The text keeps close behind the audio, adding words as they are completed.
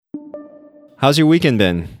How's your weekend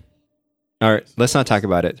been? All right, let's not talk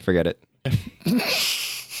about it. Forget it.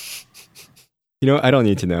 I don't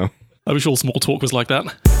need to know. I wish all small talk was like that.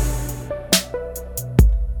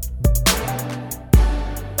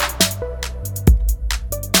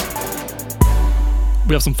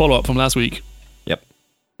 We have some follow-up from last week. Yep.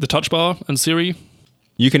 The touch bar and Siri.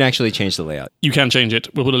 You can actually change the layout. You can change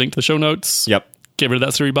it. We'll put a link to the show notes. Yep. Get rid of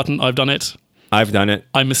that Siri button. I've done it. I've done it.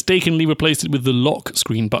 I mistakenly replaced it with the lock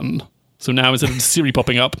screen button. So now instead of Siri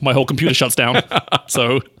popping up, my whole computer shuts down.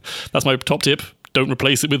 So that's my top tip. Don't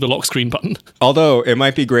replace it with the lock screen button. Although it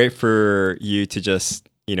might be great for you to just,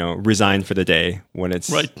 resign for the day when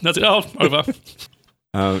it's... Right. That's it. Oh, over.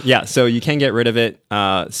 Yeah, so you can get rid of it.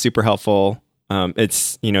 Super helpful.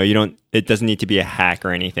 It's, it doesn't need to be a hack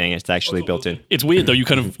or anything. It's actually built in. It's weird though.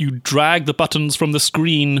 You drag the buttons from the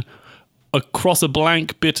screen across a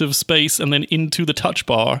blank bit of space and then into the touch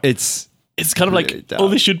bar. It's kind of like, dumb.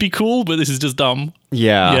 this should be cool, but this is just dumb.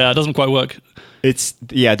 Yeah. Yeah, it doesn't quite work.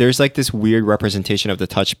 There's like this weird representation of the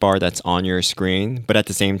touch bar that's on your screen. But at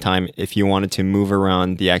the same time, if you wanted to move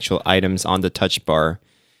around the actual items on the touch bar,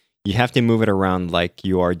 you have to move it around like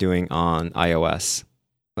you are doing on iOS.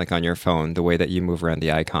 Like on your phone, the way that you move around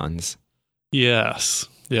the icons. Yes.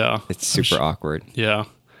 Yeah. It's super awkward. Yeah.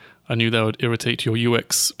 I knew that would irritate your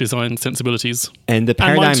UX design sensibilities. And the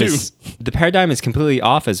paradigm is completely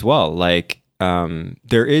off as well. Like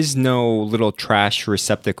there is no little trash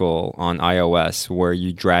receptacle on iOS where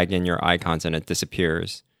you drag in your icons and it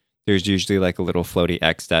disappears. There's usually like a little floaty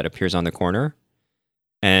X that appears on the corner.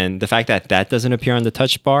 And the fact that doesn't appear on the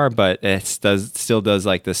touch bar, but it still does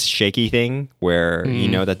like this shaky thing where you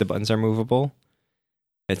know that the buttons are movable.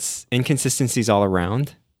 It's inconsistencies all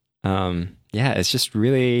around. It's just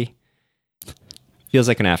really feels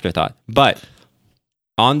like an afterthought. But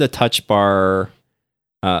on the touch bar,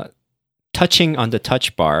 touching on the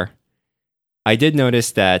touch bar, I did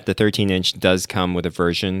notice that the 13-inch does come with a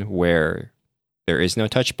version where there is no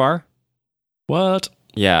touch bar. What?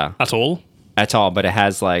 Yeah. At all, but it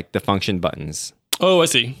has like the function buttons. Oh, I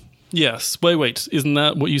see. Yes. Wait. Isn't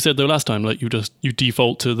that what you said though last time? Like you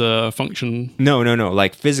default to the function? No.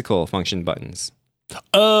 Like physical function buttons.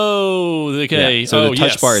 Oh, okay. Yeah. So the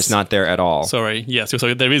touch bar is not there at all. Sorry. Yes.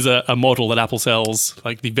 So there is a model that Apple sells,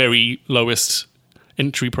 like the very lowest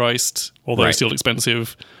entry priced, although still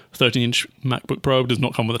expensive, 13-inch MacBook Pro does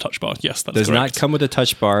not come with a touch bar. Yes, that's correct. Does not come with a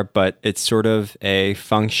touch bar, but it's sort of a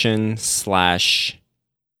function /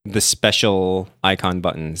 the special icon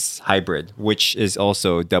buttons hybrid, which is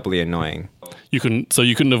also doubly annoying. You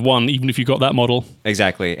couldn't have won even if you got that model.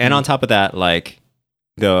 Exactly. And on top of that, like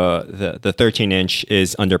the 13-inch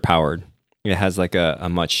is underpowered. It has like a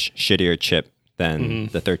much shittier chip than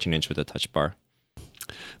the 13-inch with a touch bar.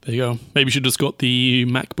 There you go. Maybe you should have just got the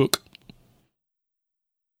MacBook.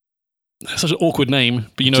 That's such an awkward name,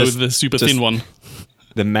 but the super thin one.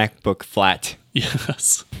 The MacBook Flat.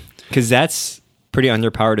 Yes. Because that's pretty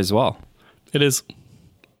underpowered as well. It is.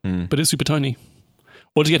 But it's super tiny.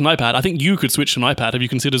 Or to get an iPad. I think you could switch to an iPad. Have you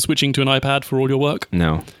considered switching to an iPad for all your work?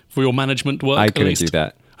 No. For your management work? I couldn't do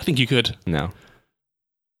that. I think you could. No,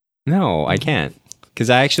 I can't. Because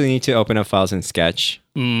I actually need to open up files in Sketch.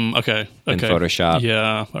 Okay. And Photoshop.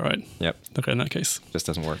 Yeah, all right. Yep. Okay, in that case. Just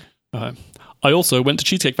doesn't work. I also went to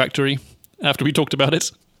Cheesecake Factory after we talked about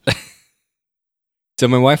it. So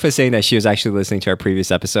my wife was saying that she was actually listening to our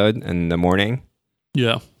previous episode in the morning.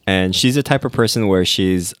 Yeah. And she's the type of person where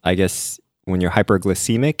she's, I guess, when you're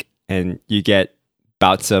hyperglycemic and you get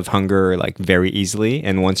bouts of hunger like very easily.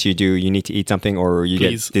 And once you do, you need to eat something or you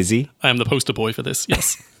get dizzy. I am the poster boy for this,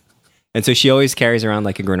 yes. And so she always carries around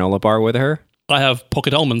like a granola bar with her. I have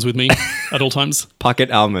pocket almonds with me at all times.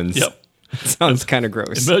 Pocket almonds. Yep. Sounds kind of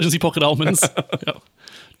gross. Emergency pocket almonds. Yep.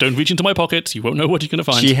 Don't reach into my pocket. You won't know what you're going to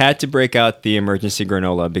find. She had to break out the emergency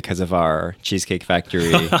granola because of our Cheesecake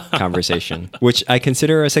Factory conversation, which I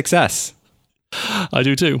consider a success. I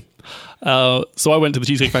do too. So I went to the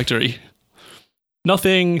Cheesecake Factory.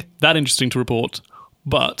 Nothing that interesting to report,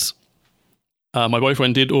 but my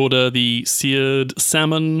boyfriend did order the seared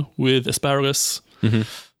salmon with asparagus. Mm-hmm.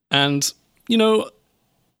 And,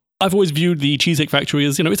 I've always viewed the Cheesecake Factory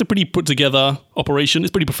as, it's a pretty put together operation.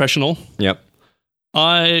 It's pretty professional. Yep.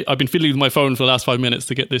 I've been fiddling with my phone for the last 5 minutes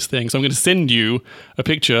to get this thing. So I'm going to send you a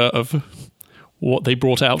picture of what they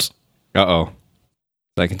brought out. Uh-oh.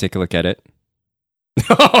 So I can take a look at it.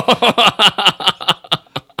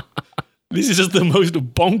 This is just the most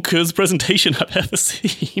bonkers presentation I've ever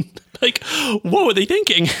seen. Like, what were they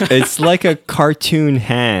thinking? It's like a cartoon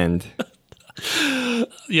hand.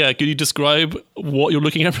 Yeah, could you describe what you're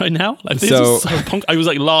looking at right now? Like, this is so I was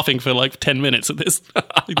like laughing for like 10 minutes at this.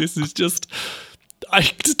 This is just I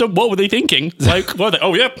just don't. What were they thinking? Like, what were they?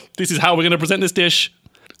 Oh, yeah, this is how we're going to present this dish.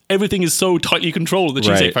 Everything is so tightly controlled at the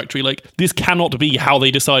Cheesecake Factory. Like, this cannot be how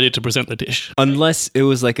they decided to present the dish. Unless it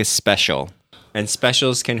was like a special. And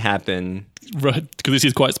specials can happen... Right, because this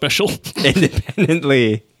is quite special.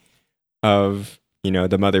 independently of,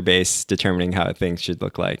 the mother base determining how things should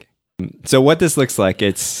look like. So what this looks like,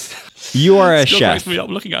 you are a Still chef. cracks me up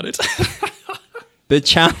looking at it. The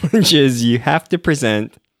challenge is you have to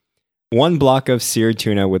present one block of seared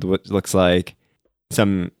tuna with what looks like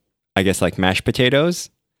some, I guess, like mashed potatoes.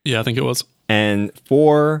 Yeah, I think it was. And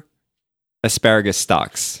 4 asparagus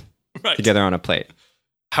stalks together on a plate.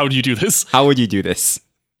 How do you do this? How would you do this?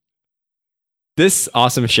 This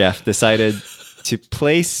awesome chef decided to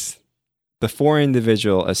place the 4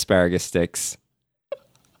 individual asparagus sticks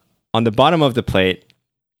on the bottom of the plate.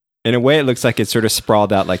 In a way, it looks like it's sort of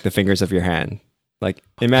sprawled out like the fingers of your hand. Like,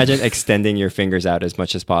 imagine extending your fingers out as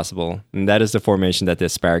much as possible. And that is the formation that the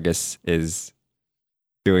asparagus is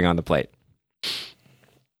doing on the plate.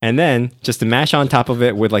 And then just to mash on top of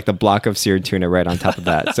it with like the block of seared tuna right on top of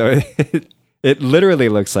that. So it literally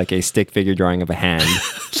looks like a stick figure drawing of a hand.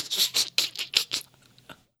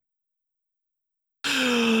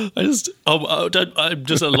 I'm just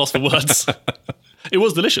at a loss for words. It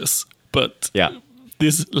was delicious, but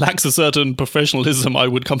this lacks a certain professionalism I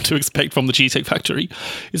would come to expect from the Cheesecake Factory.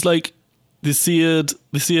 It's like the seared.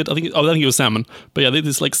 I think it was salmon, but yeah,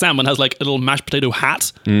 this like salmon has like a little mashed potato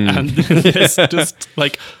hat, and it's just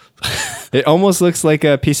like it almost looks like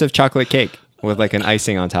a piece of chocolate cake with like an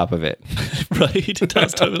icing on top of it. Right, it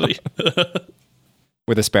does totally.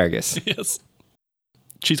 With asparagus. Yes.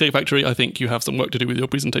 Cheesecake Factory, I think you have some work to do with your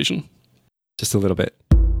presentation. Just a little bit.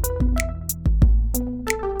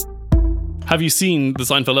 Have you seen the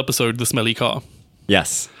Seinfeld episode, The Smelly Car?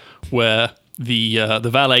 Yes. Where the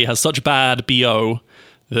valet has such bad BO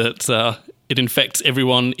that it infects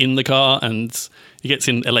everyone in the car, and it gets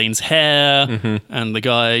in Elaine's hair, and the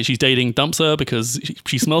guy she's dating dumps her because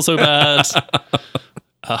she smells so bad.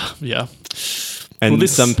 Yeah. And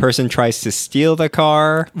some person tries to steal the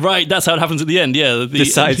car. Right, that's how it happens at the end, yeah.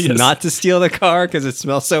 Decides not to steal the car because it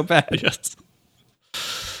smells so bad. Yes.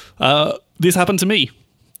 This happened to me.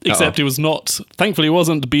 Except it was not, thankfully it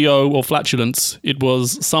wasn't BO or flatulence. It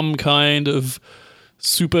was some kind of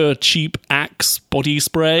super cheap Axe body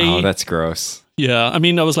spray. Oh, that's gross. Yeah, I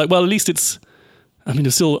mean, I was like, well, at least it's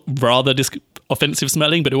still rather offensive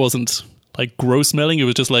smelling, but it wasn't like gross smelling. It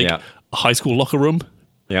was just like a high school locker room.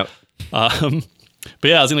 Yep. But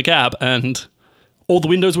yeah, I was in a cab and all the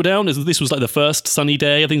windows were down. This was like the first sunny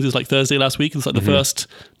day. I think it was like Thursday last week. It was like the first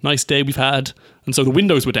nice day we've had. And so the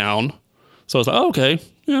windows were down. So I was like, oh, okay,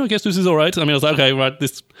 yeah, I guess this is all right. I mean, I was like, okay,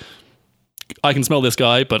 right, I can smell this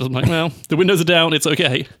guy, but I'm like, well, the windows are down, it's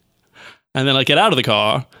okay. And then I get out of the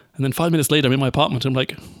car, and then 5 minutes later, I'm in my apartment, and I'm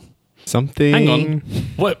like, something. Hang on,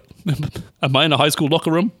 what? Am I in a high school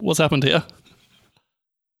locker room? What's happened here?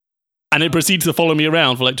 And it proceeds to follow me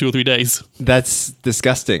around for like 2 or 3 days. That's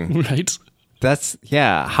disgusting. Right.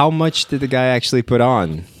 How much did the guy actually put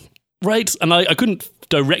on? Right, and I couldn't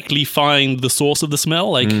directly find the source of the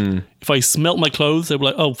smell. Like, if I smelt my clothes, they were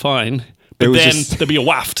like, oh, fine. But then there'd be a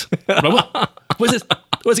waft. Where's it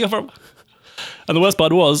come from? And the worst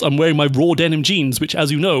part was, I'm wearing my raw denim jeans, which,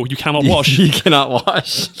 as you know, you cannot wash. You cannot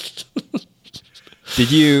wash.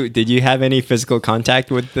 Did you have any physical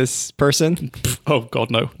contact with this person? Oh,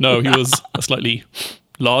 God, no. No, he was a slightly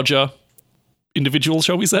larger individual,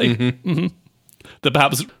 shall we say. That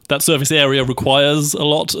perhaps that surface area requires a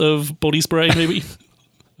lot of body spray, maybe.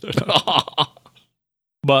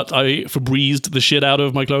 But I Febrezed the shit out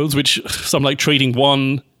of my clothes, so I'm like trading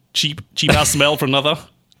one cheap ass smell for another.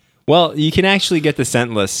 Well, you can actually get the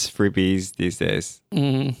scentless freebies these days.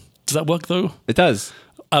 Does that work though? It does.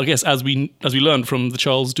 I guess as we learned from the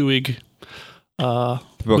Charles Duhigg book.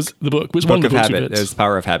 Which Book one of Habit. It was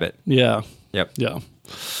Power of Habit. Yeah. Yep. Yeah.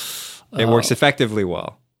 It works effectively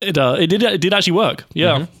well. It did actually work.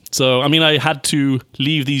 Yeah. So I mean, I had to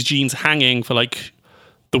leave these jeans hanging for like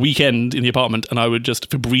the weekend in the apartment, and I would just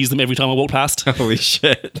Febreze them every time I walked past. Holy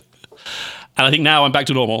shit. And I think now I'm back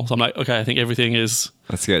to normal. So I'm like, okay, I think everything is...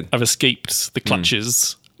 That's good. I've escaped the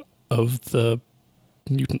clutches of the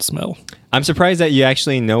mutant smell. I'm surprised that you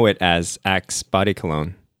actually know it as Axe body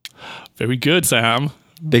cologne. Very good, Sam.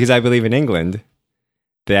 Because I believe in England,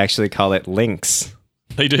 they actually call it Lynx.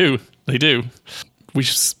 They do.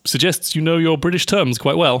 Which suggests you know your British terms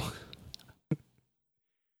quite well.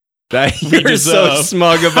 You're so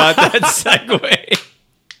smug about that segue.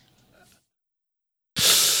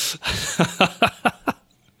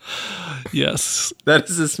 Yes. That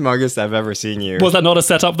is the smuggest I've ever seen you. Was that not a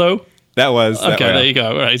setup, though? That was. Okay, there you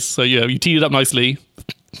go. All right. So, yeah, you teed it up nicely.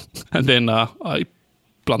 And then I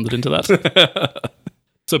blundered into that.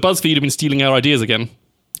 So BuzzFeed have been stealing our ideas again.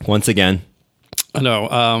 Once again. I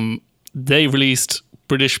know. They released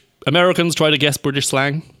Americans try to guess British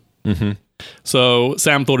slang. Mm-hmm. So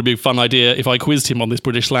Sam thought it'd be a fun idea if I quizzed him on this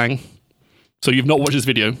British slang. So you've not watched this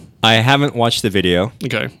video? I haven't watched the video.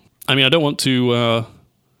 Okay. I mean, I don't want to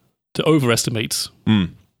overestimate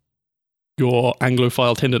your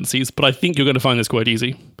Anglophile tendencies, but I think you're going to find this quite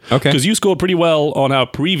easy. Okay. Because you scored pretty well on our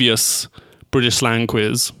previous British slang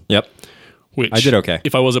quiz. Yep. Which, I did okay.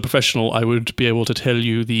 If I was a professional, I would be able to tell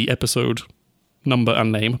you the episode number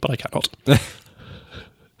and name, but I cannot.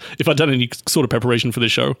 If I'd done any sort of preparation for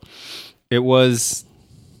this show. It was...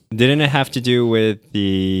 Didn't it have to do with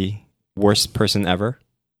the worst person ever?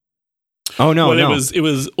 Oh, no, well, no. It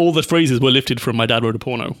was all the phrases were lifted from My Dad Wrote a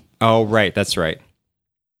Porno. Oh, right. That's right.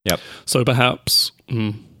 Yep. So perhaps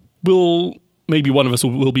maybe one of us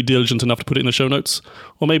will be diligent enough to put it in the show notes,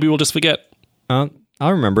 or maybe we'll just forget. I'll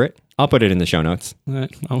remember it. I'll put it in the show notes. All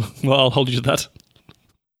right. I'll hold you to that.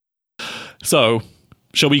 So,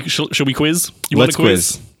 shall we quiz? Let's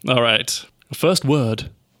quiz. All right. First word,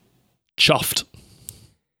 chuffed.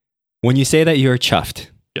 When you say that you're chuffed,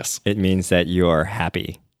 yes, it means that you're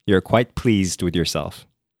happy. You're quite pleased with yourself.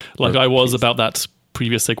 Like I was about that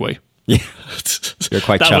previous segue. Yeah. You're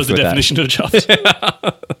quite chuffed. That was the with definition of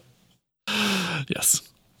chuffed. Yes.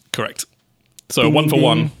 Correct. So Ding, 1 for ding.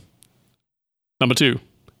 1. Number 2.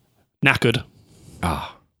 Knackered.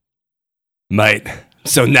 Oh. Mate.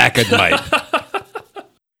 So knackered, mate.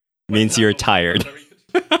 Means you're tired.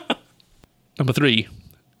 Number 3.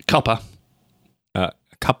 Cuppa.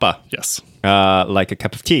 Cuppa. Yes. Like a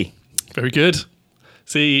cup of tea. Very good.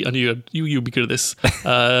 See, I knew you'd be good at this.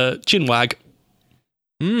 Chinwag.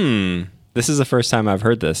 This is the first time I've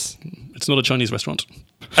heard this. It's not a Chinese restaurant.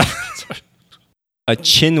 Sorry. A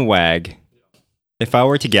chinwag. If I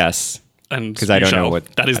were to guess, because I don't know what...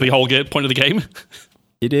 That is the whole point of the game.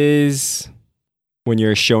 It is when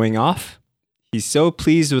you're showing off. He's so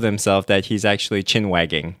pleased with himself that he's actually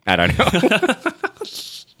chin-wagging. I don't know.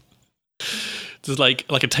 Just like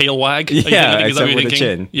a tail wag. Yeah, is that what you're except with a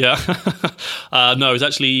chin. Yeah. No, it's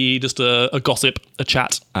actually just a gossip, a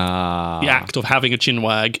chat. The act of having a chin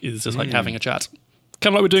wag is just like having a chat.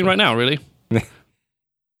 Kind of like we're doing right now, really.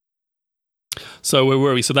 So where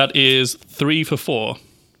were we? So that is 3 for 4.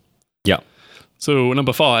 Yeah. So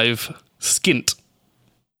number 5, skint.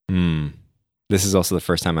 This is also the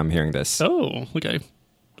first time I'm hearing this. Oh, okay.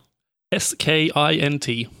 SKINT.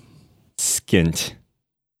 Skint.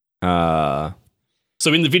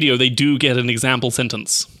 So in the video, they do get an example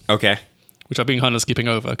sentence, Okay. which I've been kind of skipping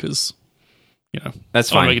over because, That's I want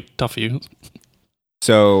to fine. make it tough for you.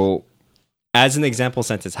 So, as an example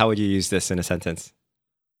sentence, how would you use this in a sentence?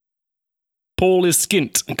 Paul is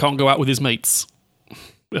skint and can't go out with his mates.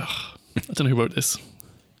 Ugh, I don't know who wrote this.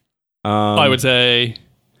 I would say,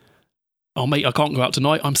 oh, mate, I can't go out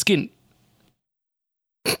tonight. I'm skint.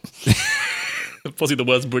 Possibly the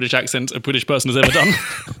worst British accent a British person has ever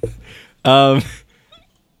done.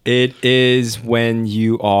 It is when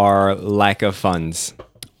you are lack of funds.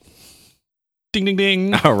 Ding, ding,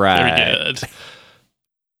 ding. All right. Very good.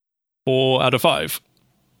 4 out of 5.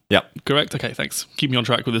 Yep. Correct? Okay, thanks. Keep me on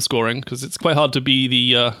track with the scoring because it's quite hard to be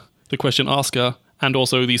the question asker and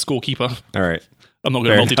also the scorekeeper. All right. I'm not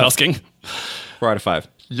good at multitasking. 4 out of 5.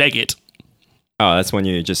 Leg it. Oh, that's when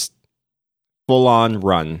you just full on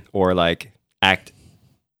run or like act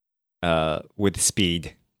with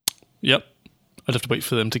speed. Yep. I'd have to wait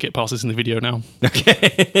for them to get past this in the video now. Okay.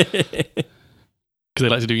 Because they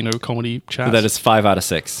like to do, comedy chat. So that is 5 out of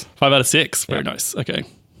 6. 5 out of 6. Very Yeah. nice. Okay.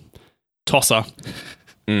 Tosser.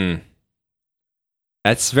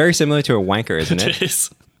 That's very similar to a wanker, isn't it? It is.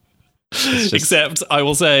 just- Except I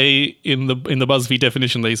will say in the BuzzFeed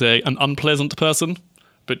definition they say an unpleasant person,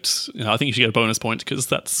 but I think you should get a bonus point because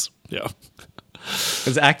that's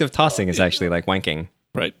Because active tossing is actually like wanking,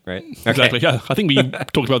 right. right? Okay. Exactly. Yeah, I think we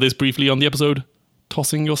talked about this briefly on the episode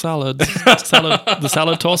tossing your salad. The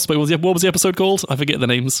salad toss. Wait, what was the episode called? I forget the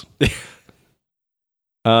names.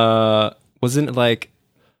 Wasn't it like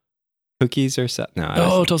cookies or something?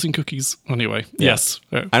 No. Tossing cookies. Anyway, Yeah. yes.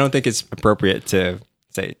 I don't think it's appropriate to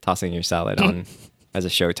say tossing your salad on as a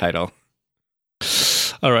show title.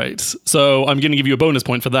 All right. So I'm going to give you a bonus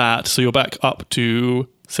point for that. So you're back up to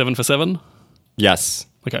 7 for 7. Yes.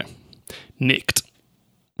 Okay. Nicked.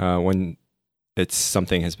 When it's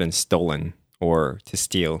something has been stolen or to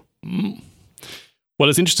steal. Well,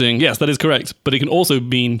 it's interesting. Yes, that is correct. But it can also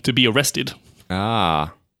mean to be arrested.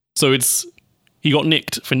 Ah. So he got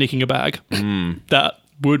nicked for nicking a bag. That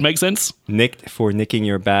would make sense. Nicked for nicking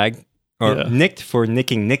your bag. Or Yeah. nicked for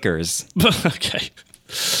nicking knickers. Okay.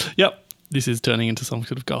 Yep. This is turning into some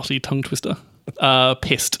sort of ghastly tongue twister.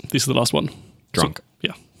 Pissed. This is the last one. Drunk. So,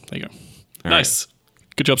 yeah. There you go. All nice.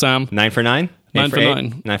 Good job, Sam. 9 for 9? 9 for 8?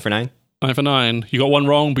 9. 9 for 9? 9 for 9. You got one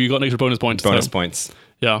wrong, but you got an extra bonus point. Bonus so, points.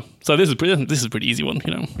 Yeah. So this is a pretty easy one,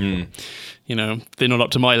 you know. You know, they're not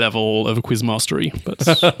up to my level of quiz mastery, but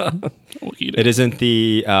what can you do? It isn't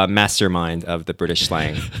the mastermind of the British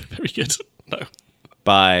slang Very good. No.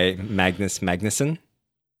 by Magnus Magnuson.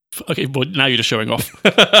 Okay, but now you're just showing off.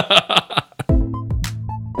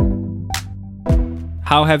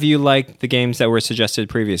 How have you liked the games that were suggested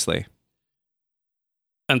previously?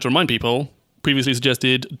 And to remind people, previously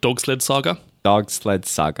suggested Dog Sled Saga, Dog Sled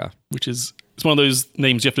Saga. which is it's one of those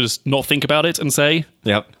names you have to just not think about it and say.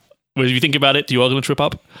 Yep. Whereas if you think about it, you are going to trip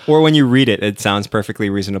up. Or when you read it, it sounds perfectly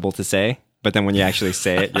reasonable to say. But then when you actually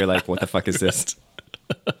say it, you're like, what the fuck is this?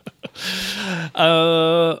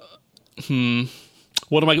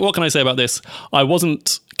 What can I say about this? I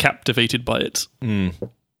wasn't captivated by it.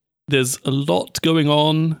 There's a lot going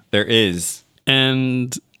on, There is.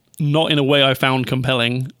 and not in a way I found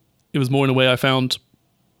compelling. It was more in a way I found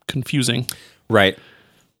confusing. Right.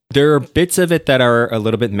 There are bits of it that are a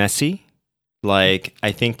little bit messy. Like,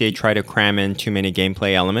 I think they try to cram in too many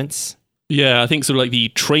gameplay elements. Yeah, I think sort of like the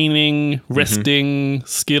training, resting,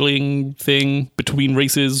 skilling thing between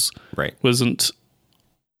races Right. wasn't...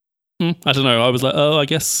 I don't know. I was like, oh, I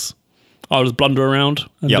guess I'll just blunder around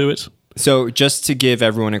and Yep. do it. So just to give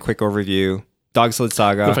everyone a quick overview, Dog Sled Your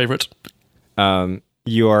Saga, favorite.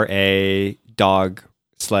 you are a dog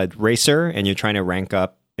sled racer and you're trying to rank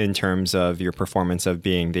up in terms of your performance of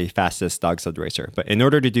being the fastest dog sled racer. But in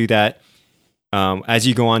order to do that, as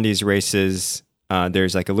you go on these races,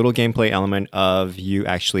 there's like a little gameplay element of you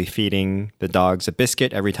actually feeding the dogs a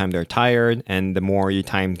biscuit every time they're tired. And the more you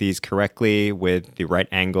time these correctly with the right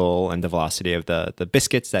angle and the velocity of the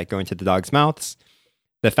biscuits that go into the dog's mouths,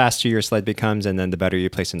 the faster your sled becomes and then the better you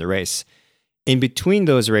place in the race. In between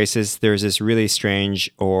those races, there's this really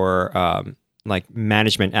strange or like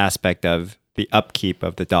management aspect of the upkeep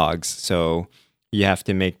of the dogs. So you have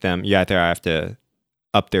to make them, you either have to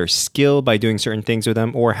up their skill by doing certain things with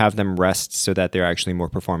them or have them rest so that they're actually more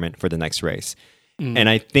performant for the next race. And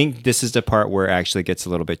I think this is the part where it actually gets a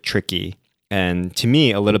little bit tricky and to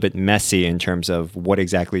me a little bit messy in terms of what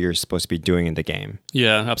exactly you're supposed to be doing in the game.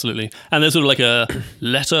 Yeah, absolutely. And there's sort of like a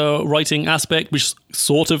letter writing aspect, which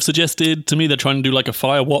sort of suggested to me they're trying to do like a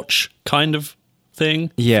Firewatch kind of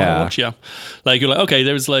thing. Yeah. Firewatch, yeah. Like you're like, okay,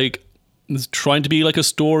 there's trying to be like a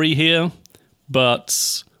story here,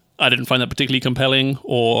 but I didn't find that particularly compelling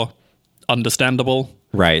or understandable.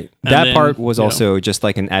 Right. And That then, part was you know. also just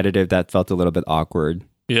like an additive that felt a little bit awkward.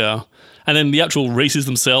 Yeah. And then the actual races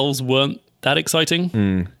themselves weren't that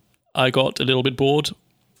exciting. I got a little bit bored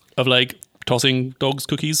of like tossing dogs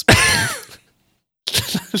cookies.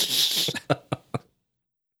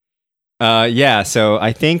 Yeah, so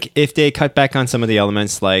I think if they cut back on some of the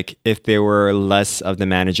elements, like if there were less of the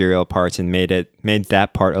managerial parts and made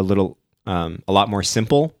that part a lot more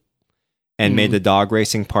simple, and made the dog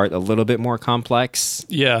racing part a little bit more complex.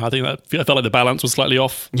 Yeah, I felt like the balance was slightly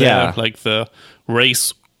off there. Yeah. Like the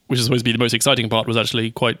race, which is supposed to be the most exciting part, was actually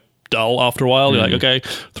quite dull after a while. You're like, okay,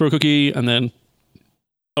 throw a cookie, and then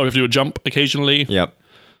we have to do a jump occasionally, Yep,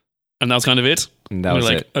 and that was kind of it. and that And was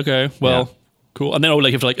you're like, it. okay, well, cool. And then you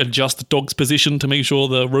have to like adjust the dog's position to make sure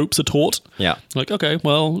the ropes are taut. Yeah, Like, okay,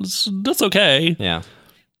 well, that's okay. yeah.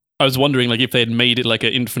 I was wondering, like, if they had made it like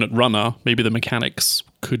an infinite runner, maybe the mechanics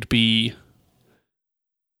could be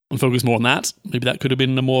focused more on that. Maybe that could have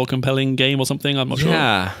been a more compelling game or something. I'm not sure.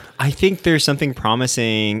 Yeah, I think there's something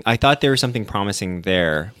promising. I thought there was something promising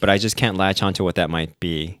there, but I just can't latch onto what that might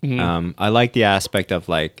be. I like the aspect of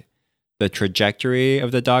like the trajectory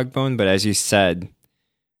of the dog bone, but as you said,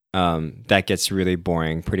 that gets really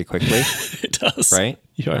boring pretty quickly, It does. right?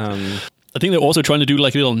 You're right. I think they're also trying to do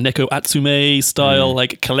like a little Neko Atsume style,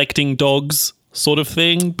 like collecting dogs sort of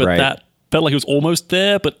thing, but Right. that felt like it was almost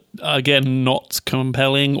there, but again, not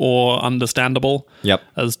compelling or understandable Yep.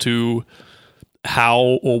 as to how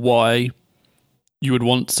or why you would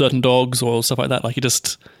want certain dogs or stuff like that. Like it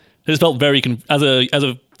just felt very as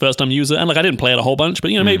a first time user, and like I didn't play it a whole bunch, but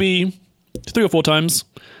maybe 3 or 4 times.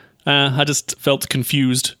 I just felt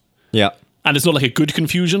confused. Yeah. And it's not like a good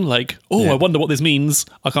confusion, like, Yeah. I wonder what this means.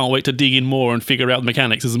 I can't wait to dig in more and figure out the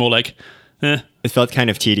mechanics. It's more like, It felt kind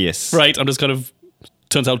of tedious. right, I'm just kind of,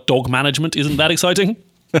 turns out dog management isn't that exciting.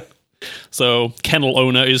 So, kennel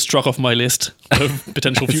owner is struck off my list of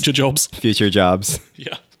potential future jobs. Future jobs,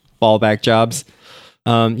 Yeah. fallback jobs.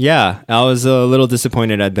 Yeah, I was a little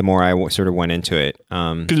disappointed at the more I sort of went into it.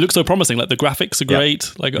 Because it looks so promising. Like the graphics are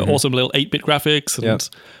great, like awesome little 8-bit graphics, and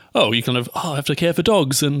you kind of have to care for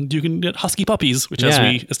dogs, and you can get husky puppies, which as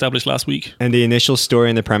we established last week. And the initial story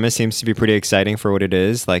and the premise seems to be pretty exciting for what it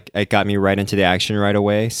is. Like it got me right into the action right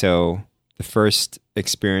away. So the first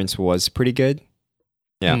experience was pretty good.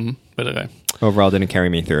 Yeah, but okay. Overall, didn't carry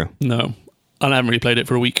me through. No, and I haven't really played it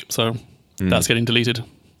for a week, so that's getting deleted.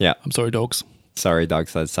 Yeah, I'm sorry, dogs. Sorry, Dog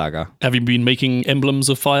Sled Saga. Have you been making emblems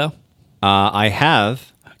of fire? I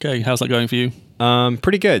have. Okay, how's that going for you?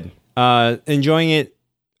 Pretty good. Enjoying it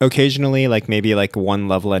occasionally, like maybe like one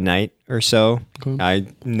level a night or so. Okay. I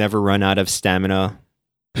never run out of stamina.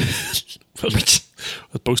 That's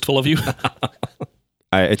boastful of you.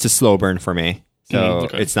 It's a slow burn for me. So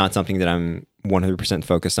it's not something that I'm 100%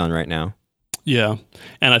 focused on right now. Yeah.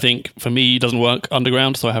 And I think for me, it doesn't work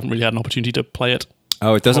underground, so I haven't really had an opportunity to play it.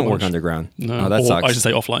 Oh, it doesn't work underground. No. Oh, that sucks. I should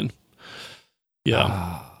say offline. Yeah.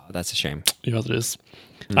 Oh, that's a shame. Yes, it is.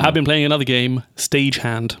 I have been playing another game,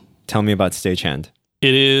 Stagehand. Tell me about Stagehand.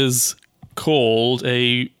 It is called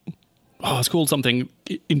it's called something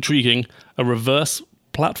intriguing, a reverse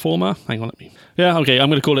platformer. Hang on, I'm going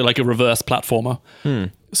to call it like a reverse platformer.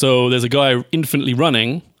 So there's a guy infinitely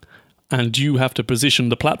running, and you have to position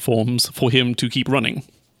the platforms for him to keep running.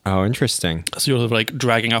 Oh, interesting. So you're like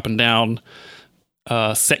dragging up and down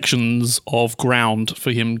sections of ground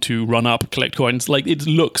for him to run up, collect coins. Like it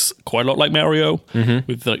looks quite a lot like Mario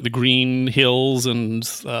with like the green hills and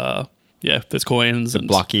there's coins and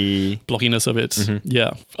blockiness of it.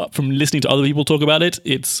 Yeah. From listening to other people talk about it,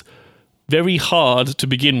 it's very hard to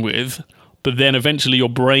begin with, but then eventually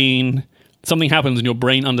something happens and your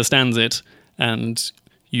brain understands it and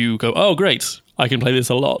you go, oh great, I can play this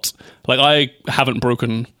a lot. Like I haven't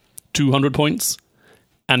broken 200 points.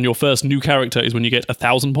 And your first new character is when you get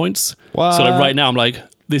 1,000 points. What? So like right now I'm like,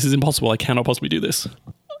 this is impossible. I cannot possibly do this.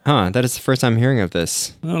 Huh, that is the first time hearing of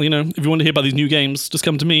this. Well, if you want to hear about these new games, just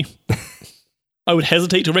come to me. I would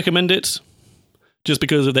hesitate to recommend it just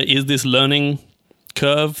because there is this learning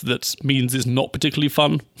curve that means it's not particularly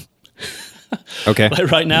fun. Okay.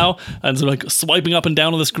 Like right now, and so like swiping up and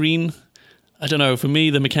down on the screen, I don't know, for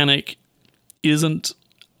me the mechanic isn't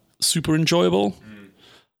super enjoyable.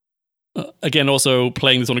 Again, also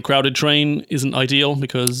playing this on a crowded train isn't ideal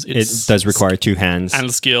because it does require two hands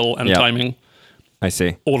and skill and timing. I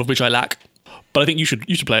see. All of which I lack. But I think you should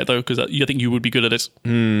play it though because I think you would be good at it.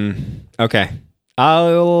 Okay,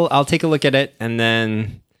 I'll take a look at it and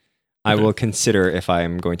then I will consider if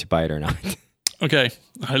I'm going to buy it or not. Okay,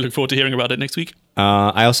 I look forward to hearing about it next week.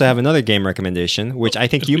 I also have another game recommendation, which I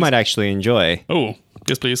think you might actually enjoy. Oh,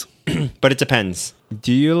 yes, please. But it depends.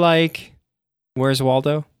 Do you like Where's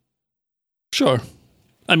Waldo? Sure.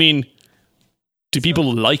 I mean, do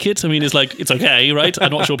people like it? I mean, it's okay, right?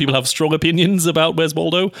 I'm not sure people have strong opinions about Where's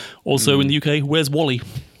Waldo. Also in the UK, Where's Wally?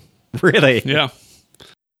 Really? Yeah.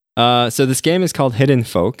 So this game is called Hidden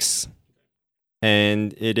Folks.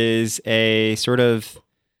 And it is a sort of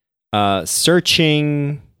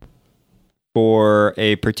searching for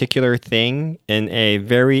a particular thing in a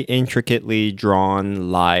very intricately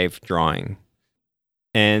drawn live drawing.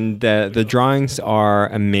 And the drawings are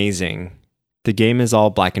amazing. The game is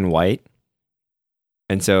all black and white.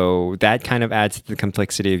 And so that kind of adds to the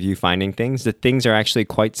complexity of you finding things. The things are actually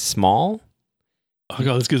quite small. Oh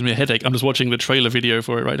God, this gives me a headache. I'm just watching the trailer video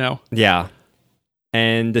for it right now. Yeah.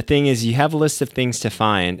 And the thing is, you have a list of things to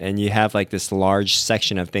find, and you have like this large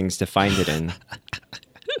section of things to find it in.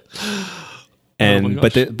 And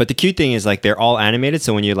but the cute thing is like they're all animated.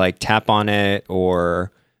 So when you like tap on it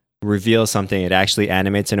or reveal something, it actually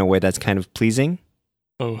animates in a way that's kind of pleasing.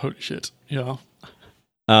 Oh, holy shit. Yeah.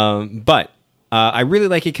 But I really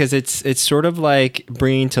like it because it's sort of like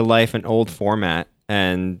bringing to life an old format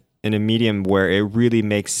and in a medium where it really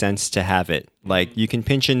makes sense to have it. Like you can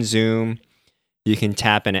pinch and zoom, you can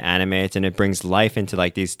tap and it animates and it brings life into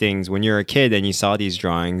like these things. When you're a kid and you saw these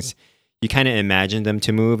drawings, you kind of imagined them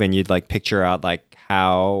to move and you'd like picture out like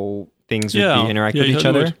how things would interact with each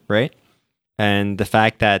other, right? And the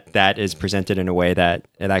fact that that is presented in a way that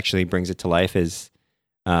it actually brings it to life is...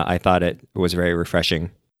 I thought it was very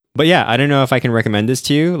refreshing. But yeah, I don't know if I can recommend this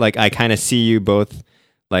to you. Like, I kind of see you both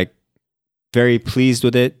like very pleased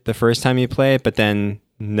with it the first time you play it, but then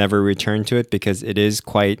never return to it because it is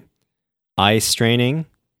quite eye straining.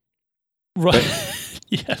 Right.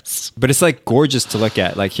 Yes. But it's like gorgeous to look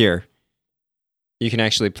at. Like here, you can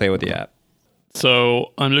actually play with the app.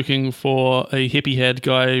 So I'm looking for a hippie head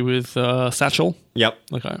guy with satchel. Yep.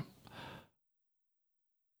 Okay.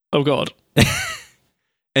 Oh God.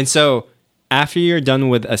 And so after you're done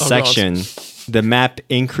with a section, the map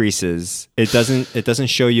increases. It doesn't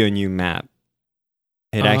show you a new map.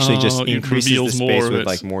 It actually just it increases the reveals more space of with it.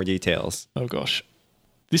 like more details. Oh gosh,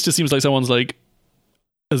 this just seems like someone's like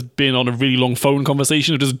has been on a really long phone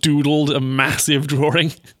conversation and just doodled a massive drawing,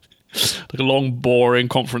 like a long, boring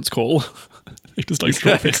conference call. It just like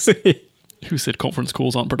Exactly. who said conference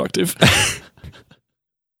calls aren't productive? Let's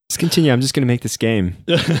continue. I'm just going to make this game.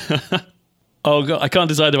 Oh god, I can't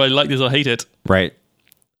decide if I like this or hate it. Right.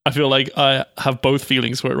 I feel like I have both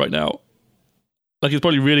feelings for it right now. Like it's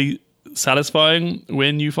probably really satisfying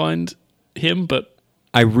when you find him, but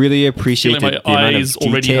I really appreciate feeling the my amount eyes of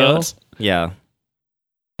already detail. hurt. Yeah.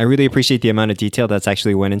 I really appreciate the amount of detail that's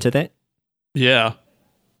actually went into that. Yeah.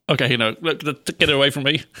 Okay, look, get it away from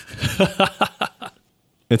me.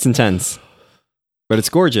 It's intense. But it's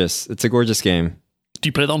gorgeous. It's a gorgeous game. Do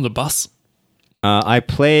you play that on the bus? I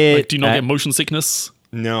play Like, it do you not at- get motion sickness?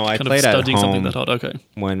 No, I Kind play of it at studying something home that hard. Okay.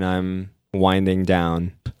 when I'm winding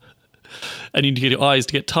down. And you need to get your eyes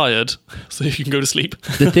to get tired so you can go to sleep.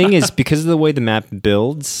 The thing is, because of the way the map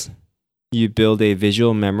builds, you build a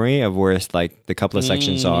visual memory of where like the couple of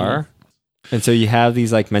sections are. And so you have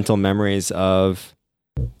these like mental memories of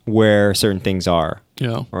where certain things are,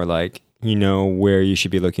 Yeah. or like, you know, where you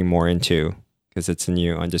should be looking more into because it's a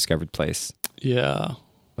new undiscovered place. Yeah.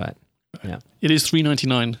 But yeah, It is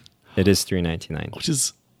 $3.99, it is $3.99. which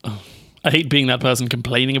is. I hate being that person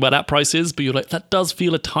complaining about app prices, but you're like, that does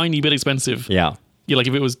feel a tiny bit expensive. Yeah. You're like,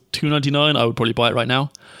 if it was $2.99, I would probably buy it right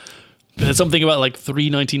now. But there's something about like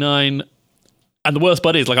 $3.99. And the worst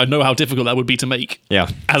part is, like, I know how difficult that would be to make Yeah.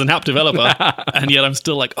 as an app developer. And yet I'm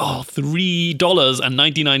still like, oh,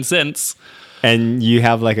 $3.99. And you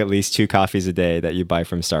have like at least 2 coffees a day that you buy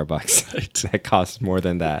from Starbucks Right. that cost more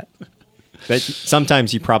than that. That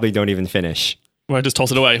sometimes you probably don't even finish. Where I just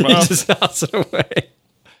toss it away. You Well, just toss it away.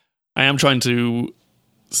 I am trying to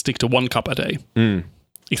stick to 1 cup a day,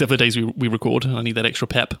 except for the days we record. I need that extra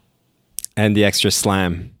pep. And the extra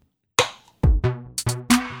slam.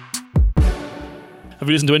 Have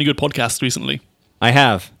you listened to any good podcasts recently? I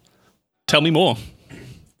have. Tell me more.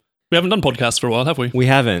 We haven't done podcasts for a while, have we? We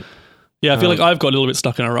haven't. Yeah, I feel like I've got a little bit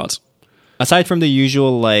stuck in a rut. Aside from the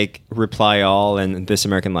usual like Reply All and This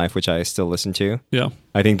American Life, which I still listen to, Yeah,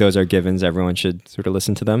 I think those are givens. Everyone should sort of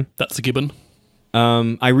listen to them. that's a gibbon.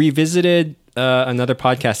 I revisited another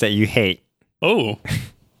podcast that you hate, Oh,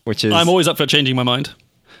 which is I'm always up for changing my mind.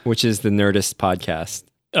 which is the Nerdist podcast.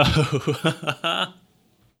 Oh.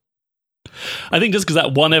 I think just because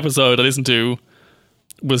that one episode I listened to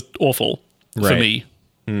was awful for Right. me.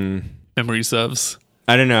 Memory serves.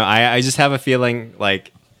 I don't know. I just have a feeling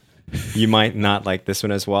like you might not like this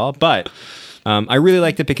one as well, but I really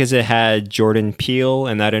liked it because it had Jordan Peele,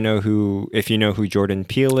 and I don't know if you know who Jordan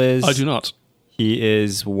Peele is. I do not. He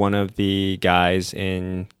is one of the guys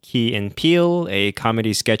in Key and Peele, a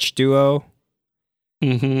comedy sketch duo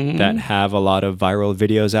Mm-hmm. that have a lot of viral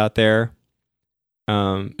videos out there.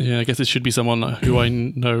 Yeah, I guess it should be someone who I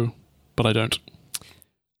know, but I don't.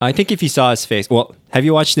 I think if you saw his face, well, have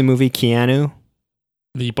you watched the movie Keanu?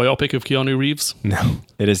 The biopic of Keanu Reeves. No.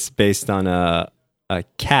 It is based on a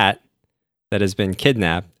cat that has been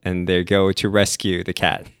kidnapped, and they go to rescue the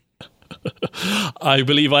cat. I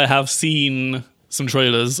believe I have seen some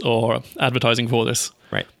trailers or advertising for this,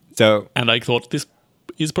 Right. So and I thought this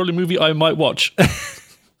is probably a movie I might watch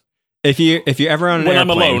if you're ever on an when airplane, I'm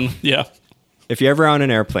alone. Yeah, if you're ever on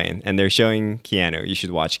an airplane and they're showing Keanu, you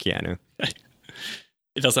should watch Keanu. it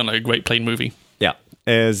does sound like a great plane movie. Yeah,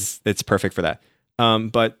 it's perfect for that.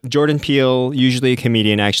 But Jordan Peele, usually a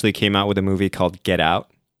comedian, actually came out with a movie called Get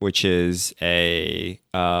Out, which is it's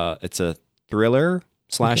a thriller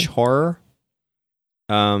 / horror.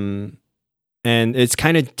 And it's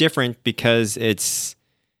kind of different because it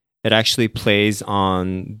actually plays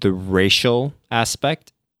on the racial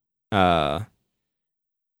aspect.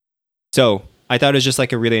 So I thought it was just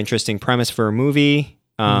like a really interesting premise for a movie.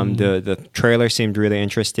 The trailer seemed really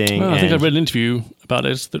interesting. Well, I think I and- read an interview about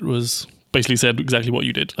it that was basically said exactly what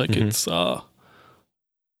you did. Like it's yeah.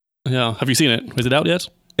 Have you seen it? Is it out yet?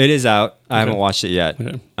 It is out. I haven't watched it yet.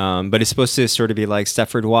 Okay. But it's supposed to sort of be like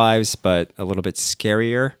Stepford Wives, but a little bit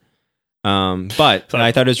scarier. But So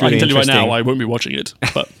I thought it was really I can tell you right interesting. now, I won't be watching it,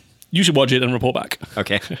 but you should watch it and report back.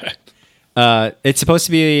 Okay. It's supposed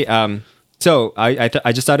to be. So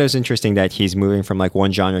I just thought it was interesting that he's moving from like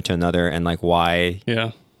one genre to another, and like why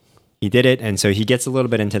Yeah. he did it. And so he gets a little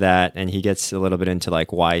bit into that, and he gets a little bit into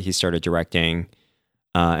like why he started directing,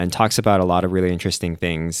 and talks about a lot of really interesting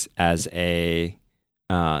things as a,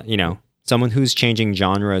 someone who's changing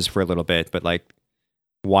genres for a little bit, but like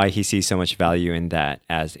why he sees so much value in that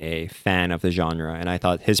as a fan of the genre. And I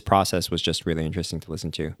thought his process was just really interesting to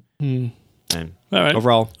listen to. And All right.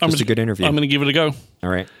 overall, I'm just a good interview. I'm going to give it a go. All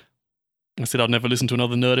right. I said I'd never listen to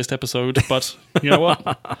another Nerdist episode, but you know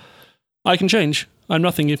what? I can change. I'm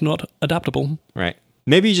nothing if not adaptable. Right.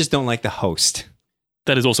 Maybe you just don't like the host.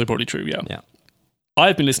 That is also probably true, yeah. Yeah.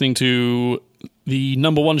 I've been listening to the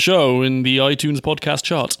number one show in the iTunes podcast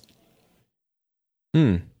chart.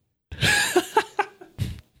 I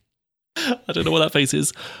don't know what that face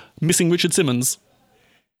is. Missing Richard Simmons.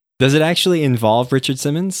 Does it actually involve Richard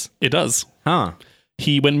Simmons? It does. Huh.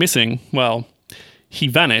 He went missing. Well, he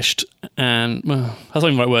vanished, and that's not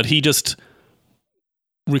even the right word. He just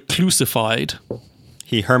reclusified.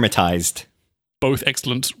 He hermitized. Both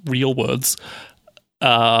excellent real words.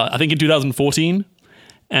 I think in 2014,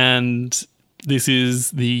 and this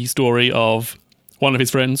is the story of one of his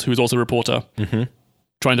friends, who is also a reporter,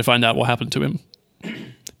 trying to find out what happened to him.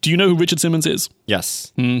 Do you know who Richard Simmons is?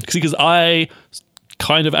 Yes. Because I,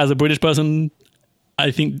 kind of as a British person, I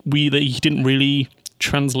think he didn't really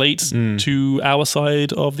translate to our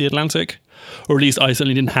side of the Atlantic, or at least I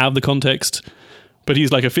certainly didn't have the context. But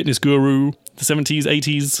he's like a fitness guru, the 70s,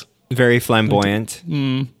 80s. Very flamboyant.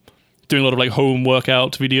 Doing a lot of like home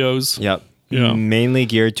workout videos. Yep. Yeah. Mainly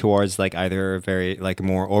geared towards like either very like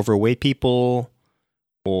more overweight people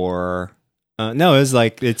or or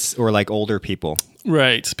like older people.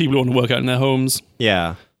 Right. People who want to work out in their homes.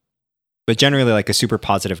 Yeah. But generally like a super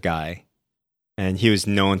positive guy. And he was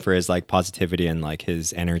known for his like positivity and like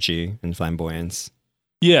his energy and flamboyance.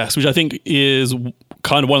 Yes, which I think is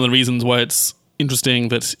kind of one of the reasons why it's interesting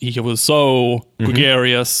that he was so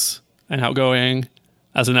gregarious and outgoing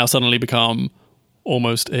as to now suddenly become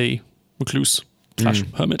almost a recluse /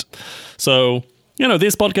 hermit. So,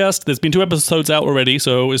 this podcast, there's been 2 episodes out already,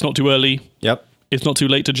 so it's not too early. Yep. It's not too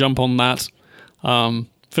late to jump on that.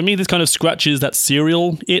 For me, this kind of scratches that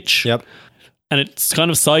Serial itch. Yep. And it's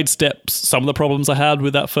kind of sidesteps some of the problems I had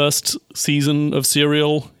with that first season of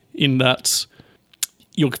Serial, in that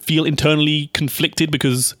you'll feel internally conflicted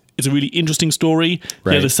because it's a really interesting story.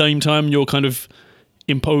 Right. Yet at the same time, you're kind of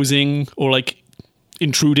imposing or like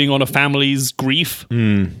intruding on a family's grief.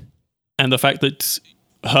 And the fact that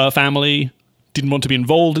her family didn't want to be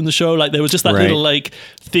involved in the show. Like there was just that little like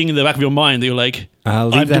thing in the back of your mind that you're like,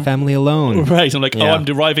 leave that family alone. Right. I'm like, I'm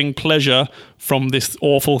deriving pleasure from this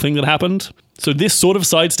awful thing that happened. So this sort of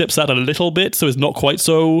sidesteps that a little bit. So it's not quite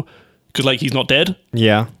so, because like he's not dead.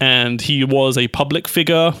 Yeah. And he was a public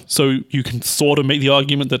figure. So you can sort of make the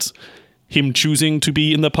argument that him choosing to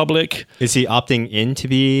be in the public. Is he opting in to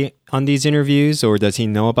be on these interviews, or does he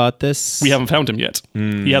know about this? We haven't found him yet.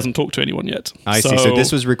 He hasn't talked to anyone yet. I see. So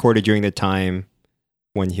this was recorded during the time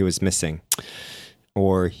when he was missing,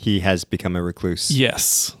 or he has become a recluse.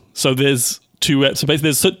 Yes. So there's 2. So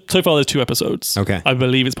basically, so far there's 2 episodes. Okay. I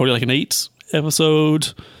believe it's probably like an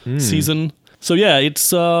 8-episode season. So yeah,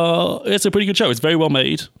 it's a pretty good show. It's very well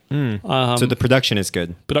made. So the production is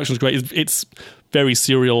good. Production's great. It's very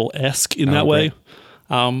Serial-esque in that way.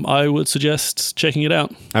 I would suggest checking it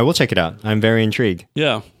out. I will check it out. I'm very intrigued.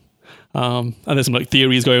 Yeah. And there's some like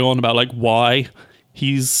theories going on about like why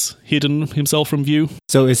he's hidden himself from view.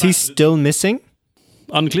 So is he still missing?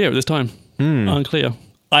 Unclear at this time. Unclear.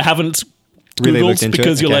 I haven't Really Googled looked into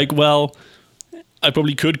because it? you're Okay. like, well, I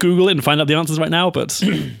probably could Google it and find out the answers right now, but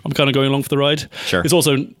I'm kind of going along for the ride. Sure. It's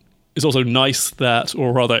also nice that,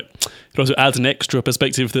 or rather, it also adds an extra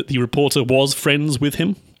perspective that the reporter was friends with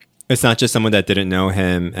him. It's not just someone that didn't know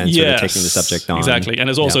him and sort of taking the subject on. Exactly. And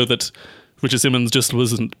it's also that Richard Simmons just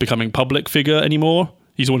wasn't becoming public figure anymore.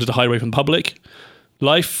 He just wanted to hide away from public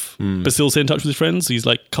life, but still stay in touch with his friends. He's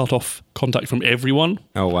like cut off contact from everyone.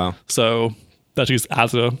 Oh, wow. So that just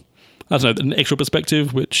adds an extra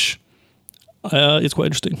perspective, which is quite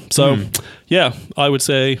interesting. So yeah, I would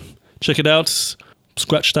say check it out.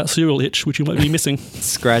 Scratch that Serial itch, which you might be missing.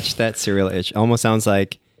 Scratch that cereal itch. Almost sounds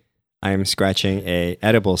like I'm scratching a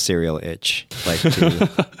edible cereal itch, like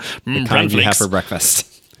the kind you have for breakfast.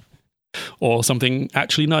 Or something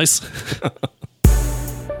actually nice.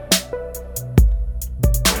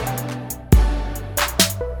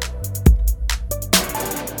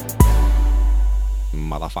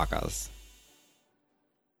 Motherfuckers.